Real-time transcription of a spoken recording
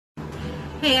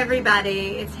Hey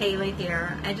everybody, it's Haley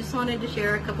here. I just wanted to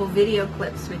share a couple video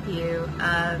clips with you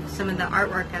of some of the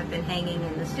artwork I've been hanging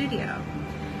in the studio.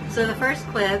 So the first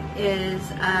clip is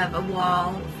of a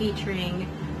wall featuring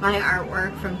my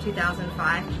artwork from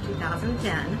 2005 to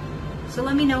 2010. So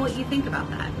let me know what you think about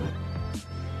that.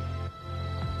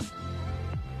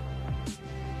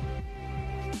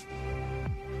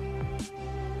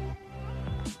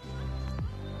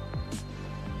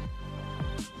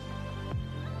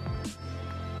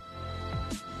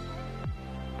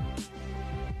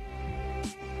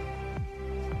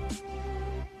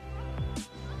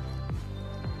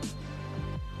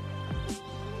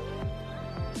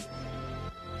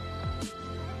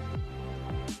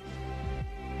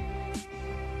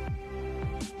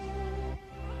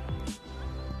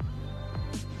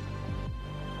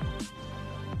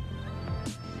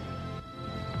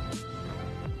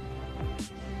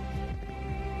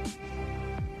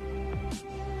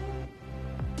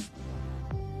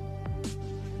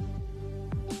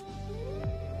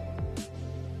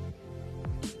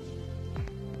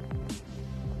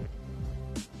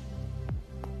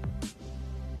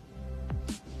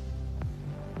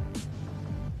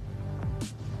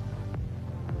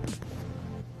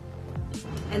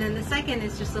 And then the second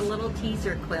is just a little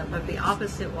teaser clip of the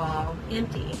opposite wall,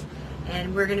 empty.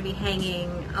 And we're going to be hanging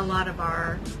a lot of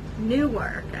our new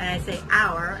work. And I say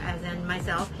our, as in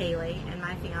myself, Haley, and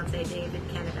my fiance, David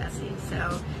Canavese.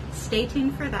 So stay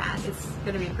tuned for that. It's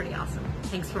going to be pretty awesome.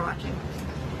 Thanks for watching.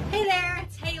 Hey there,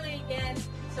 it's Haley again.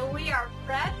 So we are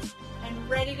prepped and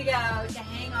ready to go to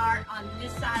hang art on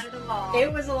this side of the wall.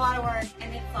 It was a lot of work,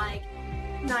 and it's like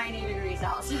 90 degrees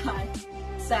outside.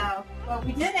 So, well,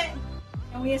 we did it.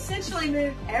 And we essentially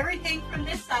moved everything from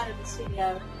this side of the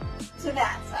studio to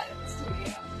that side of the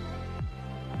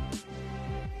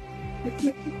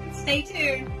studio. Stay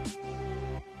tuned.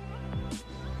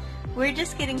 We're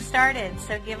just getting started,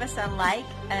 so give us a like,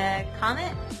 a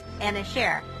comment, and a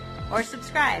share. Or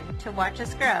subscribe to watch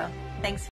us grow. Thanks.